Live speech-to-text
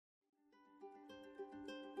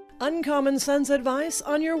Uncommon sense advice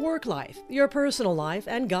on your work life, your personal life,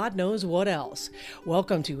 and God knows what else.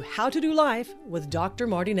 Welcome to How to Do Life with Dr.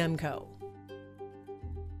 Marty Nemko.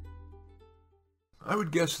 I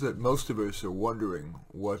would guess that most of us are wondering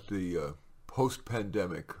what the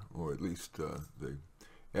post-pandemic, or at least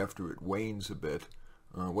after it wanes a bit,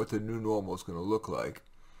 what the new normal is going to look like.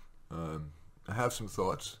 I have some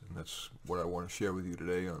thoughts, and that's what I want to share with you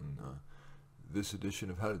today on this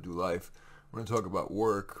edition of How to Do Life. We're going to talk about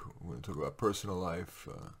work, we're going to talk about personal life,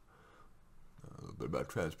 a little bit about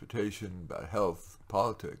transportation, about health,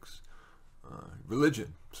 politics,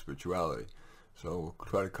 religion, spirituality. So we'll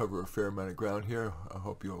try to cover a fair amount of ground here. I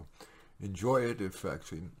hope you'll enjoy it, if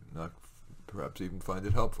actually not, perhaps even find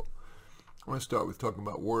it helpful. I want to start with talking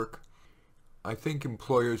about work. I think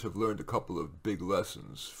employers have learned a couple of big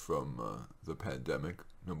lessons from the pandemic.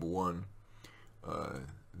 Number one,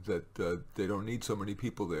 that they don't need so many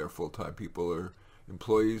people there. Full-time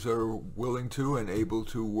employees are willing to and able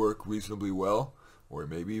to work reasonably well, or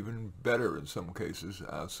maybe even better in some cases,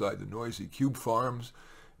 outside the noisy cube farms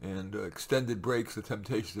and extended breaks, the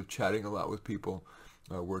temptations of chatting a lot with people,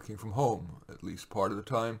 working from home at least part of the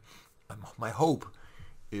time. My hope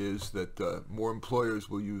is that more employers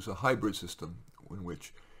will use a hybrid system in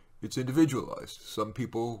which it's individualized. Some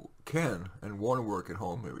people can and want to work at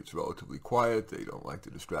home. Maybe it's relatively quiet. They don't like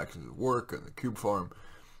the distractions of work and the cube farm.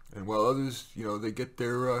 And while others, they get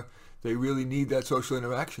they really need that social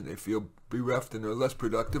interaction. They feel bereft and they're less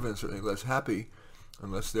productive and certainly less happy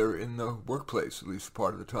unless they're in the workplace, at least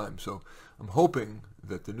part of the time. So I'm hoping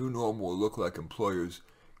that the new normal will look like employers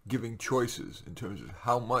giving choices in terms of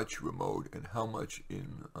how much remote and how much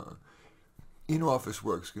in-office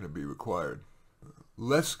work is going to be required.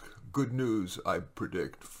 Less good news, I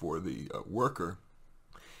predict, for the worker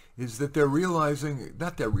is that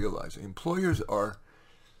employers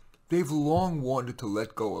they've long wanted to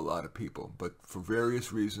let go a lot of people, but for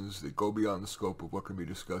various reasons that go beyond the scope of what can be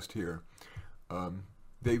discussed here,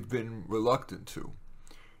 they've been reluctant to.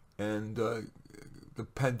 And the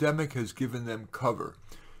pandemic has given them cover,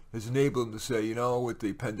 has enabled them to say, with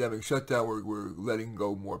the pandemic shutdown, we're letting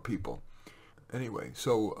go more people. Anyway,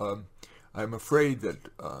 so I'm afraid that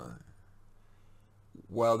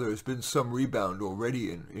while there's been some rebound already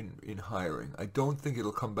in hiring, I don't think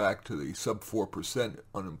it'll come back to the sub 4%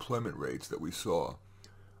 unemployment rates that we saw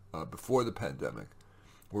before the pandemic.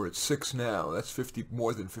 We're at 6 now. That's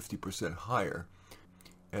more than 50% higher.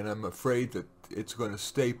 And I'm afraid that it's going to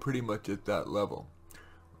stay pretty much at that level.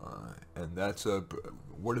 And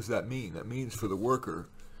what does that mean? That means for the worker,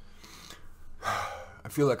 I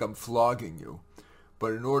feel like I'm flogging you.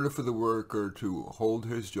 But in order for the worker to hold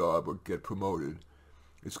his job or get promoted,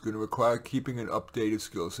 it's going to require keeping an updated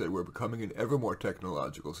skill set. We're becoming an ever more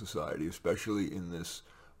technological society, especially in this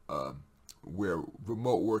where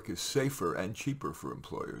remote work is safer and cheaper for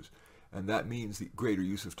employers. And that means the greater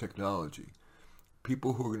use of technology.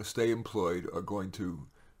 People who are going to stay employed are going to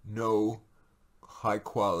know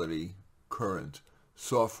high-quality, current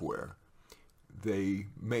software. They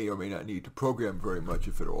may or may not need to program very much,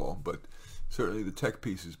 if at all, but certainly the tech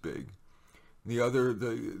piece is big. The other,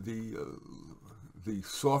 the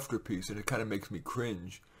softer piece, and it kind of makes me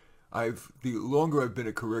cringe. The longer I've been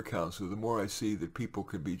a career counselor, the more I see that people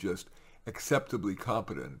can be just acceptably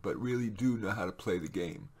competent, but really do know how to play the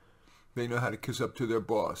game. They know how to kiss up to their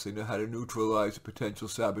boss. They know how to neutralize a potential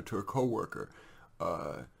saboteur coworker.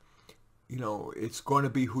 It's going to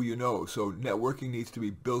be who you know. So networking needs to be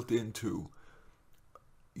built into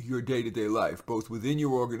your day-to-day life, both within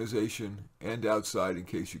your organization and outside in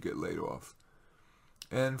case you get laid off.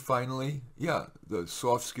 And finally, the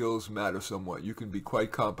soft skills matter somewhat. You can be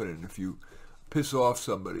quite competent if you piss off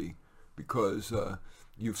somebody because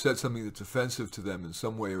you've said something that's offensive to them in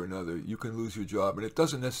some way or another. You can lose your job, and it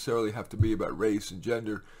doesn't necessarily have to be about race and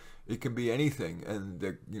gender. It can be anything,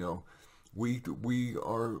 and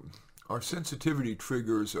our sensitivity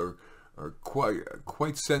triggers are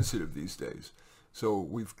quite sensitive these days.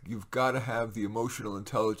 So you've got to have the emotional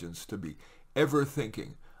intelligence to be ever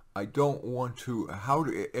thinking, I don't want to,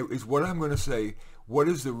 is what I'm going to say, what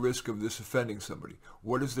is the risk of this offending somebody?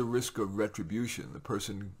 What is the risk of retribution, the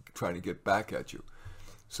person trying to get back at you?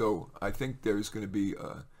 So I think there's going to be,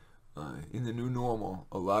 in the new normal,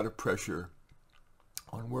 a lot of pressure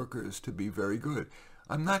on workers to be very good.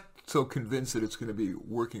 I'm not so convinced that it's going to be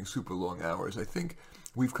working super long hours. I think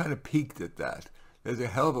we've kind of peaked at that. There's a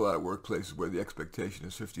hell of a lot of workplaces where the expectation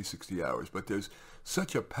is 50, 60 hours, but there's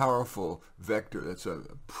such a powerful vector that's a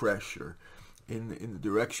pressure in the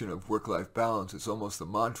direction of work-life balance. It's almost the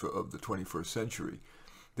mantra of the 21st century,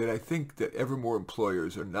 that I think that ever more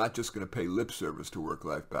employers are not just going to pay lip service to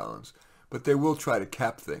work-life balance, But they will try to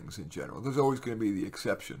cap things in general. There's always going to be the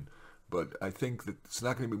exception, but I think that it's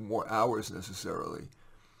not going to be more hours necessarily.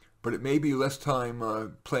 But it may be less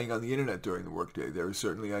time playing on the internet during the workday. There is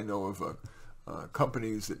certainly, I know of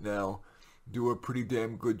companies that now do a pretty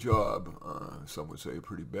damn good job, some would say a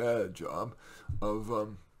pretty bad job,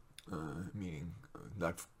 of, meaning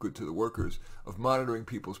not good to the workers, of monitoring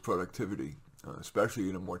people's productivity, especially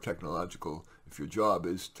in a more technological, if your job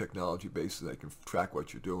is technology-based, so they can track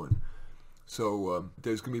what you're doing. So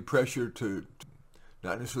there's going to be pressure to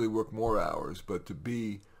not necessarily work more hours, but to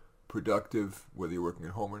be productive, whether you're working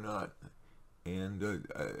at home or not. And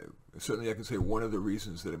certainly I can say one of the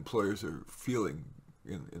reasons that employers are feeling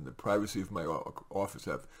in the privacy of my office,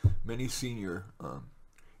 have many senior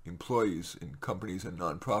employees in companies and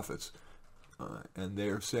nonprofits, and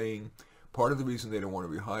they're saying part of the reason they don't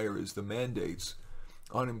want to rehire is the mandates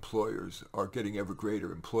on employers are getting ever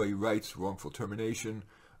greater. Employee rights, wrongful termination.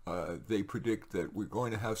 They predict that we're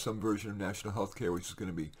going to have some version of national health care which is going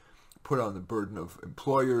to be put on the burden of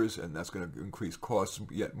employers, and that's going to increase costs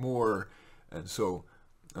yet more. And so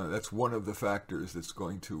that's one of the factors that's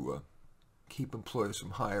going to keep employers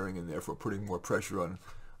from hiring, and therefore putting more pressure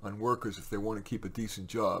on workers. If they want to keep a decent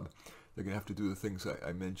job, they're going to have to do the things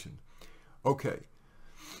I mentioned. Okay.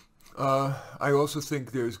 I also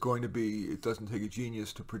think there's going to be, it doesn't take a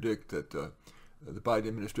genius to predict that the Biden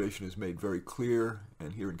administration has made very clear,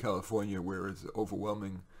 and here in California, where it's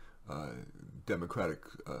overwhelming Democratic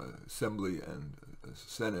Assembly and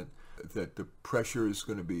Senate, that the pressure is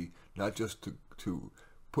going to be not just to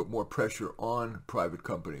put more pressure on private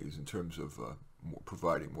companies in terms of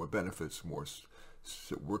providing more benefits, more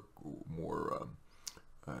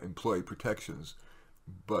employee protections,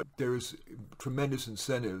 but there's tremendous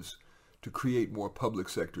incentives to create more public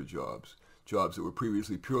sector jobs. Jobs that were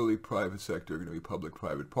previously purely private sector are going to be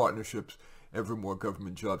public-private partnerships. Ever more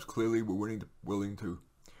government jobs. Clearly, we're willing to,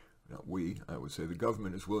 not we, I would say the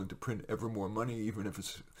government is willing to print ever more money, even if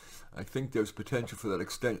it's, I think there's potential for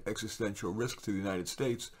that existential risk to the United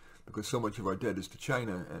States, because so much of our debt is to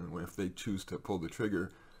China, and if they choose to pull the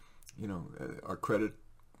trigger, our credit,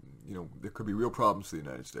 there could be real problems to the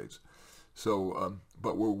United States. So,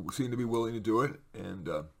 but we seem to be willing to do it, and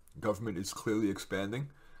government is clearly expanding,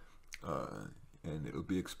 and it'll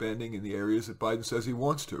be expanding in the areas that Biden says he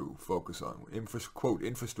wants to focus on. Quote,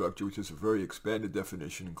 infrastructure, which is a very expanded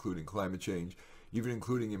definition, including climate change, even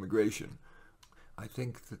including immigration. I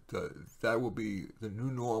think that that will be, the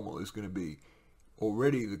new normal is going to be,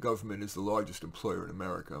 already the government is the largest employer in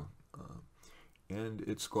America, and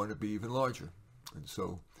it's going to be even larger. And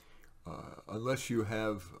so unless you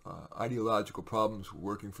have ideological problems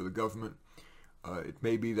working for the government, it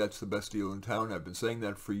may be that's the best deal in town. I've been saying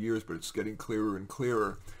that for years, but it's getting clearer and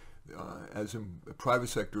clearer as private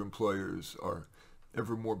sector employers are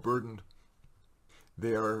ever more burdened.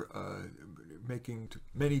 They are making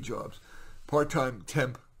many jobs, part-time,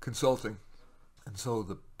 temp, consulting. And so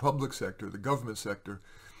the public sector, the government sector,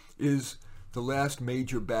 is the last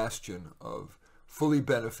major bastion of fully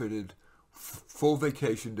benefited, full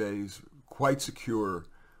vacation days, quite secure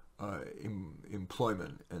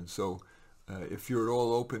employment. And so if you're at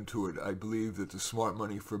all open to it, I believe that the smart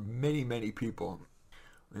money for many, many people,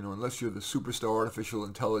 unless you're the superstar artificial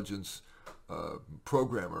intelligence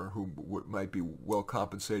programmer who might be well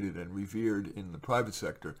compensated and revered in the private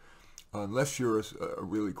sector, unless you're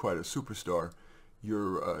really quite a superstar,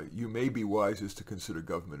 you may be wisest to consider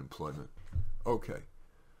government employment. Okay.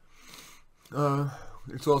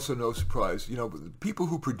 It's also no surprise, people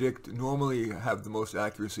who predict normally have the most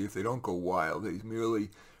accuracy if they don't go wild. They merely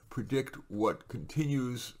predict what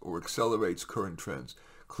continues or accelerates current trends.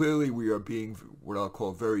 Clearly, we are being what I'll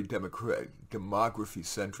call very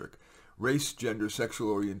demography-centric. Race, gender,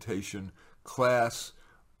 sexual orientation, class,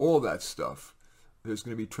 all that stuff. There's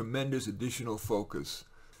going to be tremendous additional focus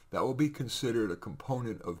that will be considered a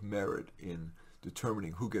component of merit in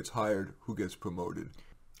determining who gets hired, who gets promoted.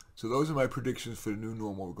 So those are my predictions for the new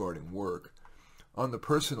normal regarding work. On the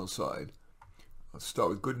personal side, let's start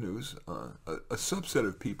with good news. A subset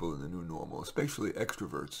of people in the new normal, especially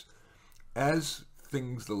extroverts, as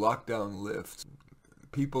the lockdown lifts,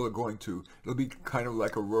 people are going to, it'll be kind of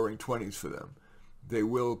like a roaring 20s for them. They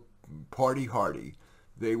will party hardy.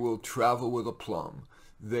 They will travel with aplomb.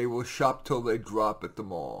 They will shop till they drop at the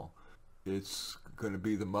mall. It's going to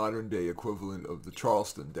be the modern day equivalent of the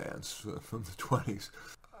Charleston dance from the 20s.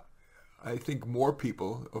 I think more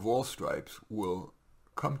people of all stripes will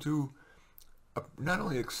come to not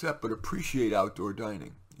only accept but appreciate outdoor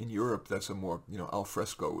dining. In Europe, that's a more, al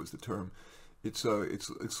fresco is the term. It's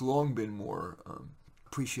long been more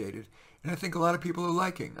appreciated, and I think a lot of people are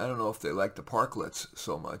liking. I don't know if they like the parklets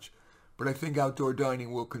so much, But I think outdoor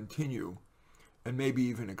dining will continue and maybe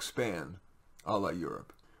even expand a la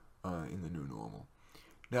Europe in the new normal.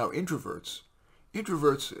 Now, introverts,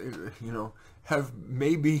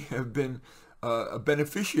 have been a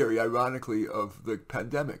beneficiary, ironically, of the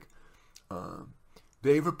pandemic.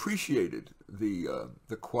 They've appreciated the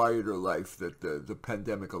quieter life that the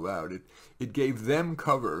pandemic allowed. It gave them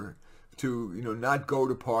cover to not go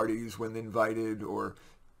to parties when invited or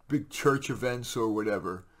big church events or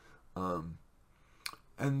whatever,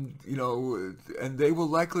 and they will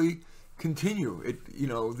likely continue it.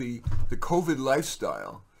 The COVID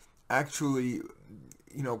lifestyle actually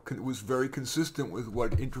was very consistent with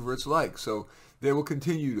what introverts like, so they will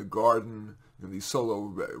continue to garden, these solo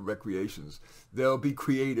recreations. They'll be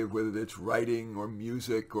creative, whether it's writing or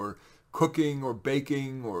music or cooking or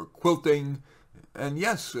baking or quilting, and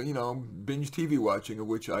yes, binge TV watching, of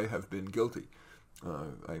which I have been guilty.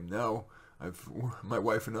 My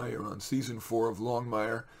wife and I are on season 4 of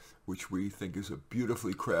Longmire, which we think is a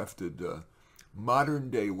beautifully crafted modern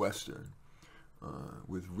day Western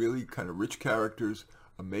with really kind of rich characters,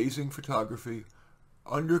 amazing photography,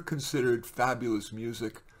 under-considered fabulous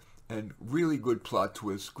music, and really good plot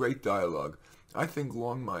twists, great dialogue. I think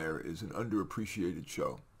Longmire is an underappreciated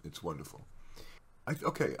show. It's wonderful. I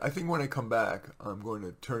think when I come back, I'm going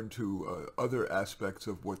to turn to other aspects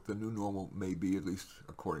of what the new normal may be, at least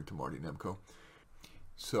according to Marty Nemko.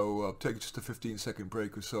 So I'll take just a 15-second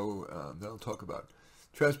break or so. Then I'll talk about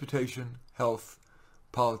transportation, health,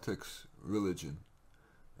 politics, religion.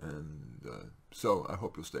 And so I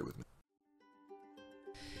hope you'll stay with me.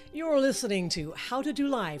 You're listening to How to Do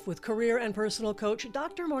Life with career and personal coach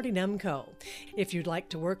Dr. Marty Nemko. If you'd like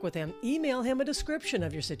to work with him, email him a description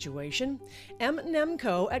of your situation,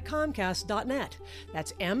 mnemko@comcast.net.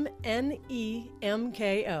 That's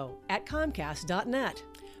MNEMKO @comcast.net.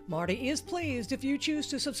 Marty is pleased if you choose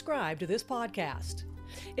to subscribe to this podcast.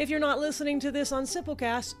 If you're not listening to this on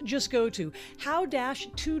Simplecast, just go to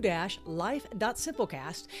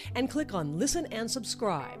how-to-life.simplecast and click on Listen and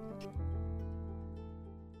Subscribe.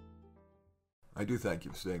 I do thank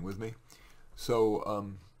you for staying with me.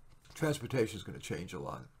 So transportation is going to change a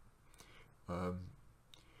lot.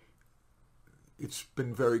 It's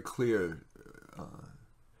been very clear,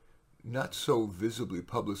 not so visibly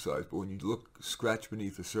publicized, but when you scratch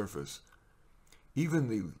beneath the surface, even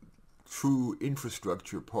the true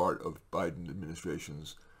infrastructure part of Biden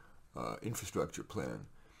administration's infrastructure plan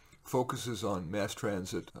focuses on mass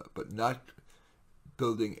transit, but not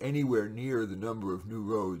building anywhere near the number of new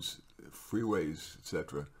roads, freeways,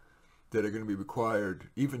 etc., that are going to be required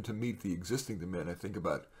even to meet the existing demand. I think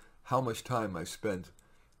about how much time I spent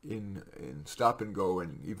in stop and go,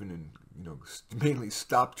 and even in mainly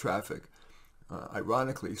stop traffic,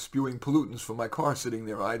 ironically spewing pollutants from my car sitting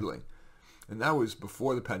there idling. And that was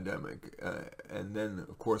before the pandemic, and then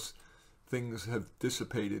of course things have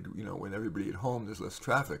dissipated. When everybody at home, there's less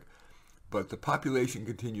traffic. But the population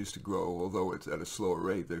continues to grow, although it's at a slower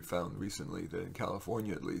rate. They found recently that in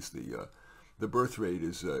California, at least, the birth rate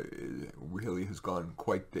really has gone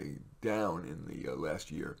quite down in the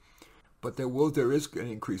last year. But there is an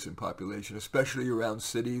increase in population, especially around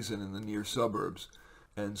cities and in the near suburbs,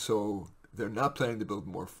 and so they're not planning to build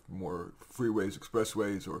more freeways,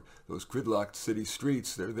 expressways, or those gridlocked city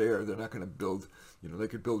streets. They're there. They're not going to build. They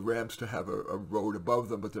could build ramps to have a road above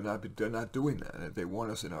them, but they're not doing that. They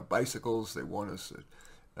want us in our bicycles. They want us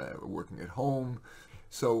working at home.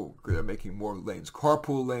 So they're making more lanes,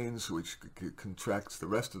 carpool lanes, which contracts the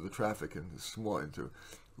rest of the traffic into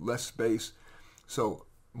less space. So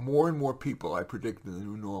more and more people, I predict, in the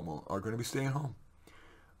new normal are going to be staying home.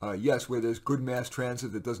 Yes, where there's good mass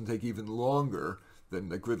transit that doesn't take even longer than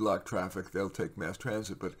the gridlock traffic, they'll take mass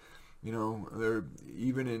transit. But they're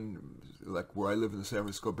even in like where I live in the San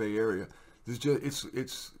Francisco Bay Area. There's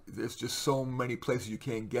just so many places you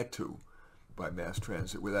can't get to by mass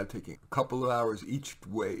transit without taking a couple of hours each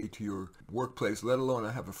way to your workplace. Let alone,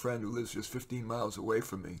 I have a friend who lives just 15 miles away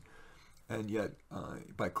from me, and yet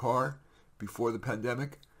by car before the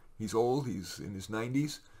pandemic, he's old. He's in his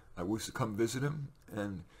 90s. I used to come visit him,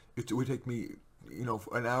 and it would take me,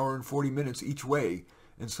 an hour and 40 minutes each way.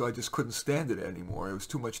 And so I just couldn't stand it anymore. It was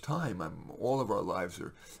too much time. All of our lives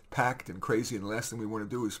are packed and crazy, and the last thing we want to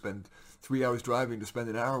do is spend 3 hours driving to spend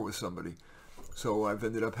an hour with somebody. So I've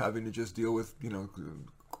ended up having to just deal with,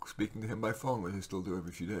 speaking to him by phone, which I still do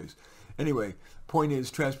every few days. Anyway, point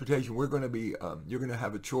is, transportation, we're going to be, you're going to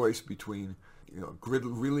have a choice between,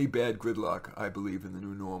 really bad gridlock, I believe, in the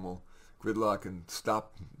new normal. Gridlock and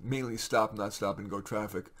mainly stop, not stop and go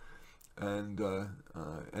traffic, and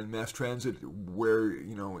mass transit where,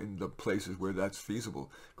 in the places where that's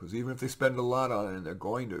feasible. Because even if they spend a lot on it, and they're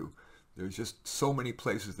going to, There's just so many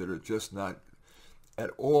places that are just not at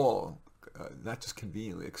all, not just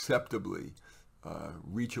conveniently, acceptably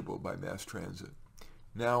reachable by mass transit.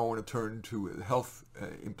 Now I want to turn to the health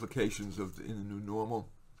implications in the new normal.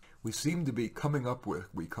 We seem to be coming up with,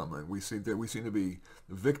 we seem to be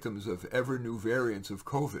the victims of ever new variants of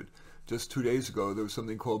COVID. Just 2 days ago, there was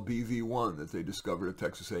something called BV1 that they discovered at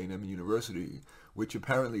Texas A&M University, which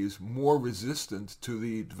apparently is more resistant to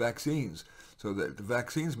the vaccines. So that the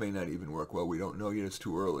vaccines may not even work well. We don't know yet. It's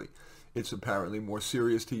too early. It's apparently more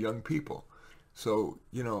serious to young people. So,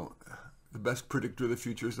 the best predictor of the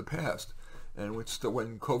future is the past. And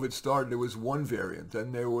when COVID started, there was one variant.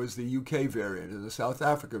 Then there was the UK variant, and the South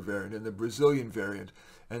Africa variant, and the Brazilian variant.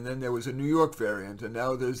 And then there was a New York variant. And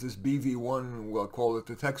now there's this BV1, we'll call it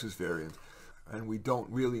the Texas variant. And we don't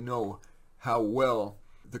really know how well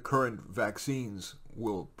the current vaccines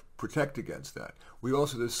will protect against that.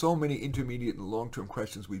 There's so many intermediate and long-term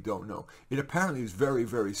questions we don't know. It apparently is very,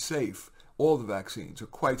 very safe. All the vaccines are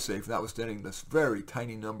quite safe, notwithstanding this very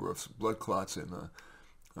tiny number of blood clots in the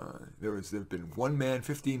there have been 1 man,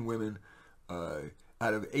 15 women,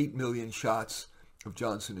 out of 8 million shots of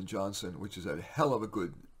Johnson & Johnson, which is a hell of a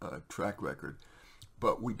good track record.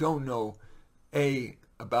 But we don't know,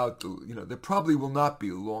 about there probably will not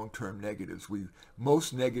be long-term negatives.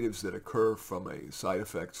 Most negatives that occur from side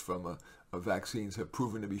effects from vaccines have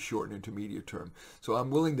proven to be short and intermediate term. So I'm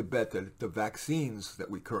willing to bet that the vaccines that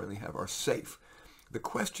we currently have are safe. The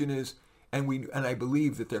question is, and I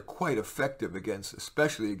believe that they're quite effective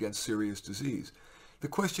especially against serious disease. The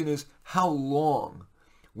question is, how long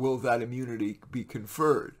will that immunity be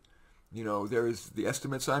conferred? The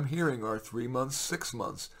estimates I'm hearing are 3 months, 6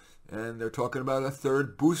 months, and they're talking about a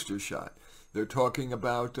third booster shot. They're talking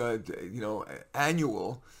about,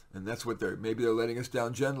 annual, and that's what maybe they're letting us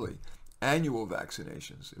down gently. Annual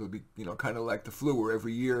vaccinations. It'll be, kind of like the flu, where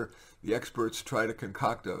every year the experts try to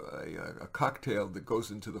concoct a cocktail that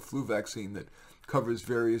goes into the flu vaccine that covers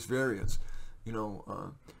various variants.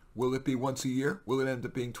 Will it be once a year? Will it end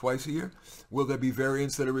up being twice a year? Will there be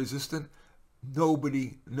variants that are resistant?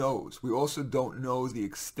 Nobody knows. We also don't know the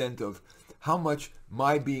extent of how much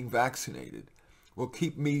my being vaccinated will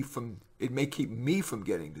keep me from, it may keep me from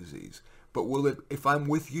getting disease, but will it, if I'm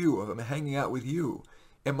with you, if I'm hanging out with you,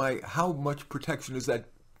 how much protection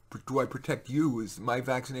do I protect you? Is my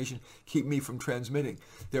vaccination keep me from transmitting?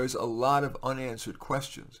 There's a lot of unanswered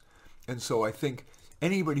questions. And so I think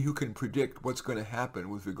anybody who can predict what's going to happen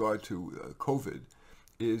with regard to COVID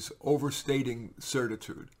is overstating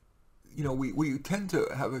certitude. We tend to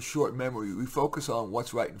have a short memory. We focus on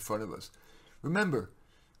what's right in front of us. Remember,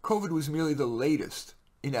 COVID was merely the latest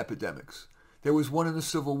in epidemics. There was one in the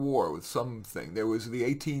Civil War with something. There was the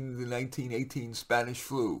 1918 Spanish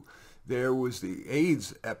flu. There was the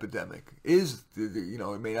AIDS epidemic. It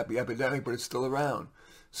may not be epidemic, but it's still around.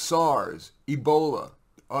 SARS, Ebola,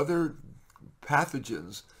 other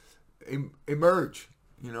pathogens emerge.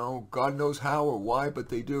 God knows how or why, but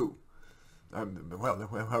they do.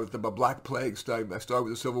 The Black Plague started. I started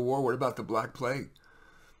with the Civil War. What about the Black Plague?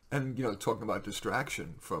 And, talking about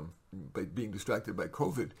distraction by being distracted by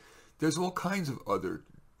COVID. There's all kinds of other,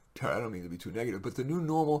 I don't mean to be too negative, but the new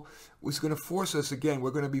normal was going to force us again. We're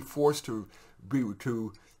going to be forced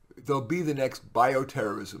there'll be the next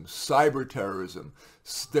bioterrorism, cyber terrorism.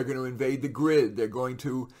 They're going to invade the grid. They're going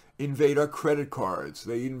to invade our credit cards.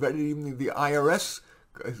 They invaded even the IRS,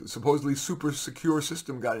 supposedly super secure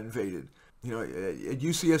system got invaded. At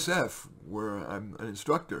UCSF, where I'm an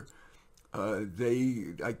instructor, I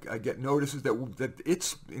get notices that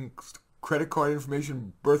it's in credit card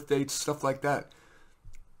information, birth dates, stuff like that.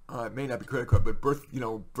 It may not be credit card, but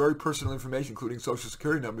very personal information, including social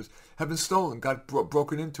security numbers, have been stolen, got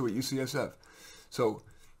broken into at UCSF. So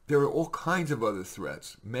there are all kinds of other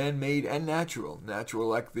threats, man-made and natural. Natural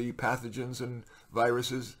like the pathogens and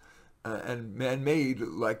viruses, and man-made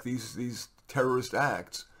like these terrorist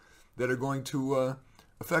acts that are going to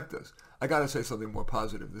affect us. I got to say something more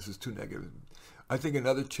positive. This is too negative. I think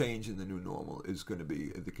another change in the new normal is going to be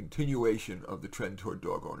the continuation of the trend toward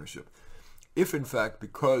dog ownership. If, in fact,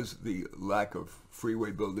 because the lack of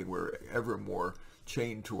freeway building, we're ever more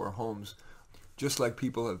chained to our homes, just like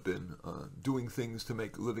people have been doing things to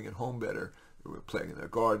make living at home better. They were playing in their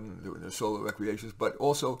garden, doing their solo recreations, but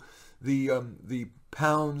also the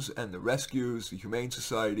pounds and the rescues, the humane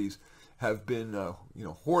societies have been,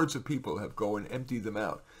 hordes of people have gone and emptied them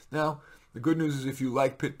out. Now, the good news is if you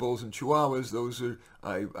like pit bulls and chihuahuas,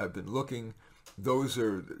 I've been looking, those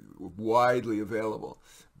are widely available.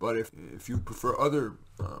 But if you prefer other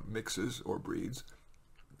mixes or breeds,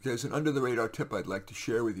 there's an under-the-radar tip I'd like to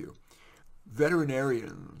share with you.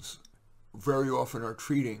 Veterinarians very often are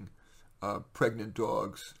treating pregnant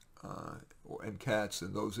dogs and cats,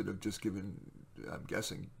 and those that have just given, I'm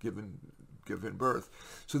guessing, given birth.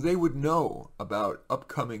 So they would know about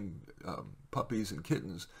upcoming puppies and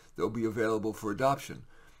kittens that will be available for adoption.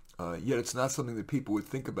 Yet it's not something that people would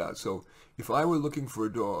think about. So if I were looking for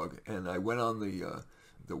a dog and I went on the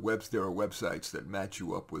webs, there are websites that match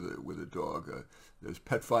you up with a dog. There's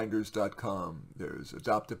petfinders.com, there's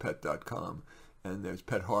adoptapet.com, and there's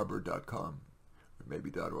petharbor.com, or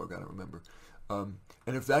maybe .org, I don't remember.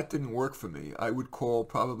 And if that didn't work for me, I would call,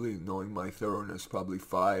 probably knowing my thoroughness, probably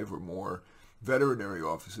 5 or more veterinary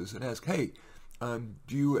offices and ask, hey,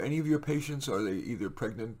 do any of your patients, are they either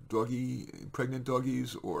pregnant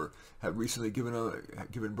doggies or have recently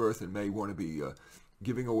given birth and may want to be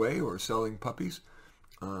giving away or selling puppies?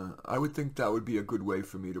 I would think that would be a good way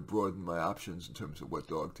for me to broaden my options in terms of what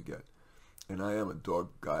dog to get. And I am a dog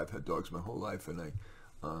guy. I've had dogs my whole life, and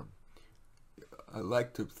I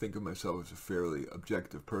like to think of myself as a fairly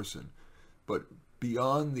objective person. But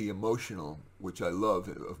beyond the emotional, which I love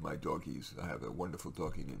of my doggies, I have a wonderful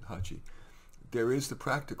doggie named Hachi, there is the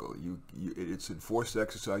practical. It's enforced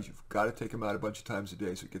exercise. You've got to take them out a bunch of times a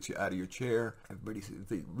day, so it gets you out of your chair.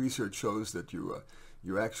 The research shows that you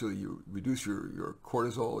reduce your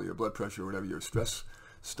cortisol, your blood pressure, or whatever, your stress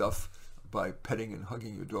stuff by petting and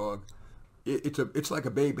hugging your dog. It's like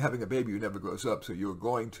a baby, having a baby who never grows up. So you're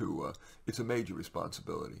going to. It's a major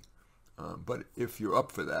responsibility. But if you're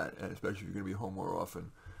up for that, and especially if you're going to be home more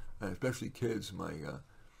often, and especially kids,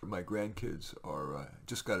 my grandkids are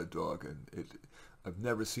just got a dog, and I've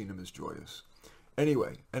never seen them as joyous.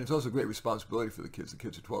 Anyway, and it's also a great responsibility for the kids. The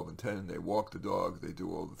kids are 12 and 10, and they walk the dog. They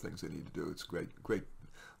do all the things they need to do. It's great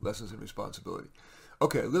lessons in responsibility.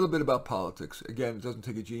 Okay, a little bit about politics. Again, it doesn't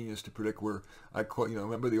take a genius to predict where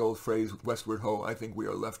remember the old phrase, westward ho? I think we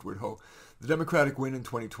are leftward ho. The Democratic win in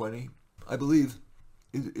 2020, I believe,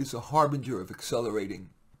 is a harbinger of accelerating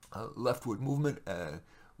leftward movement.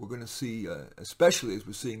 We're going to see, especially as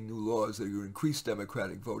we're seeing new laws that are increase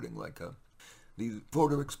Democratic voting, like the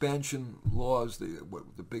voter expansion laws,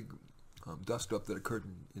 the big dust-up that occurred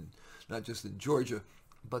in not just in Georgia,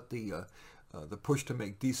 but the push to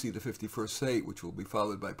make D.C. the 51st state, which will be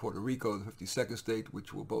followed by Puerto Rico, the 52nd state,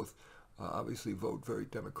 which will both obviously vote very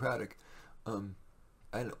Democratic.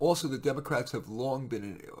 And also the Democrats have long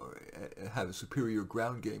have a superior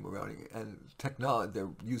ground game around it, and they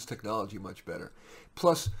use technology much better.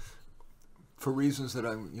 Plus, for reasons that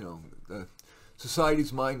the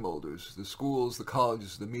society's mind molders, the schools, the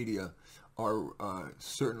colleges, the media are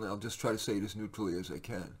certainly, I'll just try to say it as neutrally as I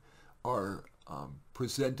can, are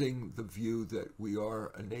presenting the view that we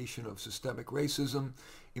are a nation of systemic racism,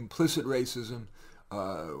 implicit racism,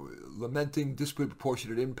 lamenting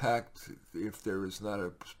disproportionate impact if there is not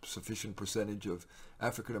a sufficient percentage of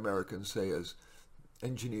African Americans, say as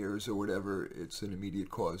engineers or whatever. It's an immediate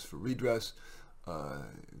cause for redress,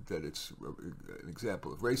 that it's an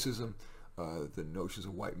example of racism, the notions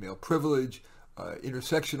of white male privilege,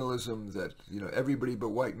 intersectionalism, that everybody but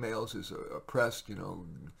white males is oppressed,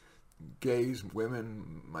 gays,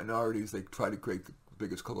 women, minorities, they try to create the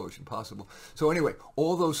biggest coalition possible. So anyway,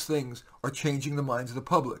 all those things are changing the minds of the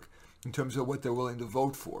public in terms of what they're willing to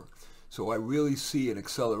vote for. So I really see an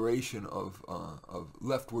acceleration of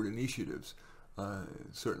leftward initiatives,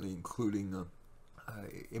 certainly including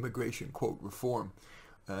immigration, quote, reform.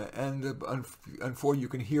 And unfortunately, you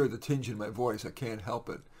can hear the tinge in my voice. I can't help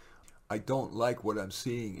it. I don't like what I'm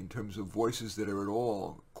seeing in terms of voices that are at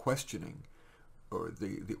all questioning, or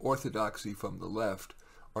the orthodoxy from the left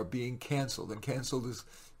are being canceled. And canceled is,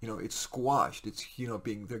 it's squashed. It's,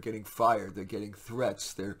 they're getting fired. They're getting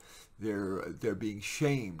threats. They're being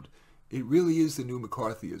shamed. It really is the new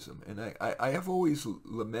McCarthyism. And I have always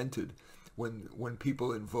lamented when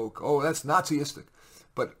people invoke, oh, that's Nazistic.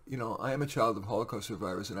 But, I am a child of Holocaust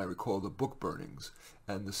survivors, and I recall the book burnings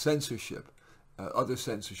and the censorship, other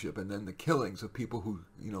censorship, and then the killings of people who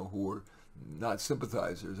were not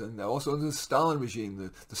sympathizers. And also in the Stalin regime,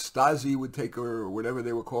 the Stasi would take, or whatever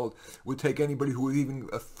they were called, would take anybody who was even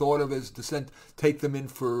thought of as dissent, take them in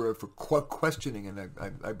for questioning and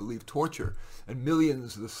I believe torture. And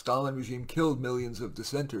millions, the Stalin regime killed millions of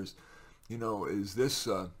dissenters. Is this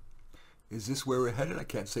where we're headed? I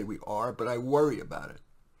can't say we are, but I worry about it.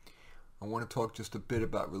 I want to talk just a bit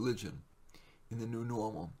about religion in the new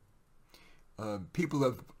normal. People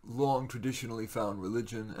have long traditionally found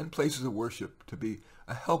religion and places of worship to be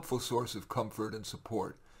a helpful source of comfort and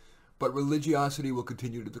support. But religiosity will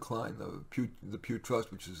continue to decline. The Pew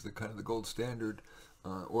Trust, which is the gold standard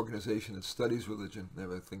organization that studies religion,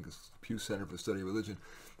 I think it's the Pew Center for Study of Religion,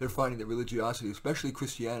 they're finding that religiosity, especially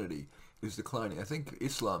Christianity, is declining. I think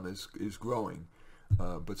Islam is growing.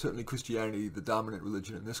 but certainly Christianity, the dominant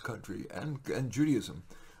religion in this country, and Judaism,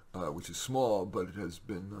 which is small, but it has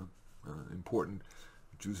been important.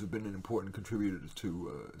 Jews have been an important contributor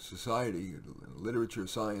to society, literature,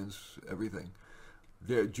 science, everything.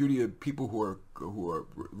 People who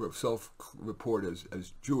are self-report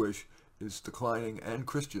as Jewish is declining, and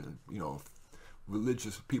Christian,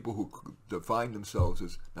 religious people who define themselves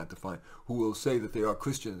as, not define, who will say that they are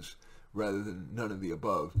Christians rather than none of the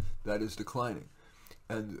above, that is declining.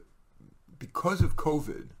 And because of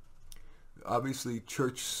COVID, obviously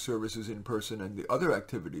church services in person and the other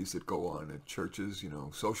activities that go on at churches,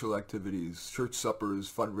 social activities, church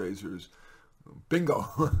suppers, fundraisers,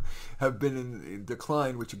 bingo, have been in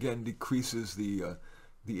decline, which again decreases the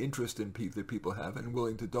interest that people have and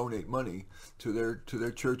willing to donate money to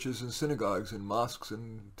their churches and synagogues and mosques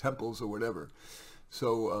and temples or whatever.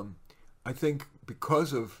 So I think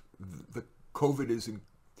because of the COVID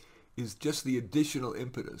is just the additional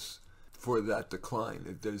impetus for that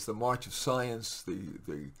decline. There's the march of science.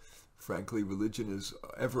 Frankly, religion is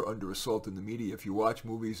ever under assault in the media. If you watch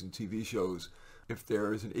movies and TV shows, if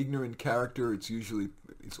there is an ignorant character, it's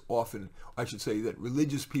often, I should say that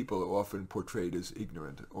religious people are often portrayed as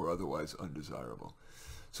ignorant or otherwise undesirable.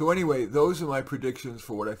 So anyway, those are my predictions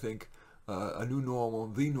for what I think the new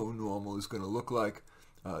normal is going to look like.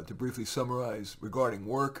 To briefly summarize, regarding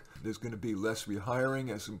work, there's going to be less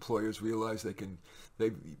rehiring as employers realize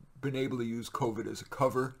they've been able to use COVID as a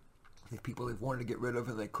cover. People they've wanted to get rid of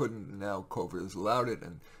and they couldn't, and now COVID has allowed it,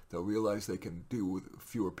 and they'll realize they can do with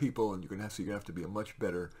fewer people, and you're going to have to be a much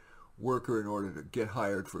better worker in order to get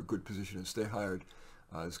hired for a good position and stay hired.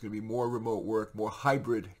 There's going to be more remote work, more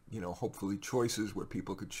hybrid, hopefully choices where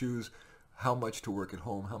people could choose how much to work at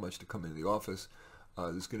home, how much to come into the office.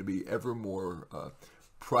 There's going to be ever more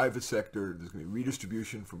private sector. There's going to be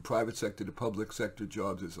redistribution from private sector to public sector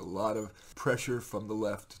jobs. There's a lot of pressure from the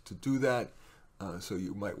left to do that. So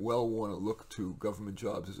you might well want to look to government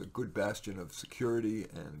jobs as a good bastion of security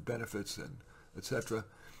and benefits and etc.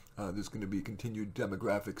 There's going to be continued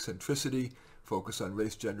demographic centricity, focus on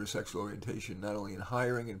race, gender, sexual orientation, not only in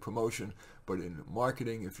hiring and promotion, but in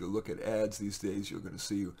marketing. If you look at ads these days, you're going to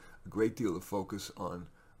see a great deal of focus on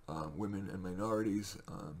women and minorities.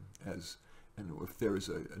 And if there is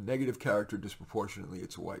a negative character, disproportionately,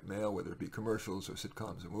 it's a white male, whether it be commercials or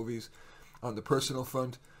sitcoms or movies. On the personal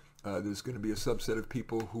front, there's going to be a subset of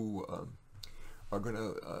people who are going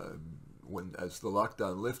to, as the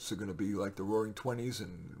lockdown lifts, are going to be like the Roaring '20s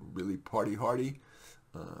and really party hardy.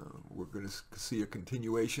 We're going to see a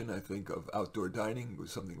continuation, I think, of outdoor dining. It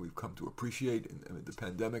was something we've come to appreciate in the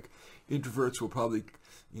pandemic. Introverts will probably,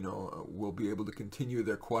 will be able to continue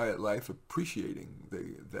their quiet life, appreciating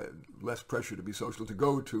the less pressure to be social,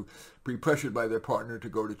 to be pressured by their partner to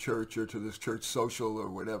go to church or to this church social or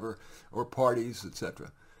whatever, or parties,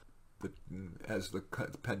 etc. But as the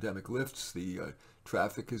pandemic lifts, the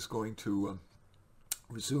traffic is going to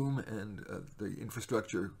resume, and the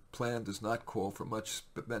infrastructure plan does not call for much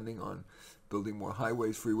spending on building more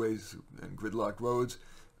highways, freeways, and gridlocked roads.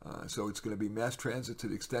 So it's going to be mass transit to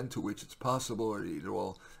the extent to which it's possible, or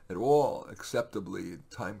at all acceptably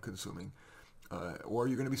time-consuming. Or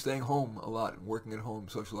you're going to be staying home a lot, and working at home,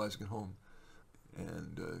 socializing at home,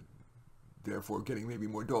 and therefore getting maybe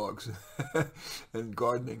more dogs and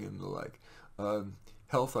gardening and the like.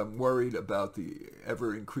 Health, I'm worried about the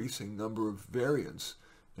ever-increasing number of variants,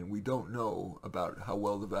 and we don't know about how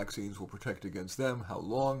well the vaccines will protect against them, how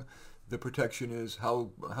long the protection is, how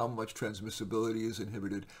much transmissibility is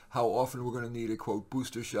inhibited, how often we're going to need a, quote,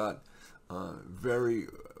 booster shot. Very,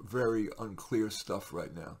 very unclear stuff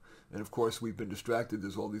right now. And of course, we've been distracted.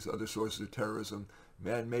 There's all these other sources of terrorism,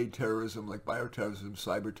 man-made terrorism like bioterrorism,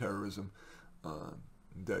 cyber terrorism,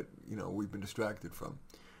 that we've been distracted from.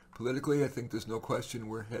 Politically, I think there's no question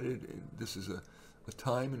we're headed. This is a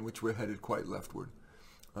time in which we're headed quite leftward.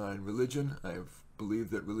 In religion, I've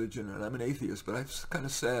believed that religion, and I'm an atheist, but I'm kind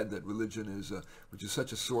of sad that religion is, which is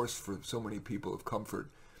such a source for so many people of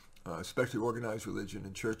comfort, especially organized religion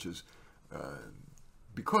in churches,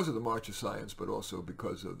 because of the March of Science, but also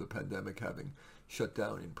because of the pandemic having shut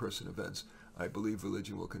down in-person events. I believe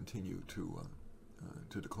religion will continue to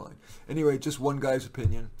decline. Anyway, just one guy's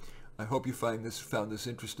opinion. I hope you found this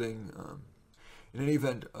interesting. In any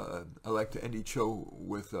event, I like to end each show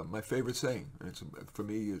with my favorite saying. And for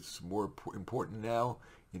me, it's more important now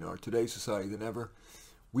in our today's society than ever.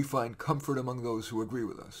 We find comfort among those who agree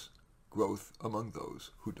with us, growth among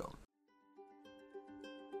those who don't.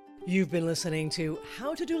 You've been listening to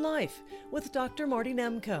How to Do Life with Dr. Marty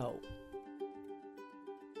Nemko.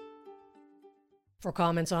 For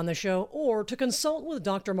comments on the show or to consult with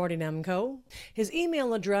Dr. Marty Nemko, his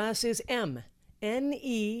email address is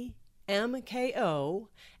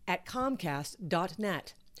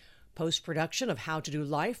NEMKO@comcast.net. Post-production of How to Do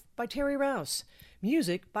Life by Terry Rouse.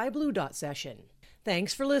 Music by Blue Dot Session.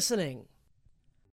 Thanks for listening.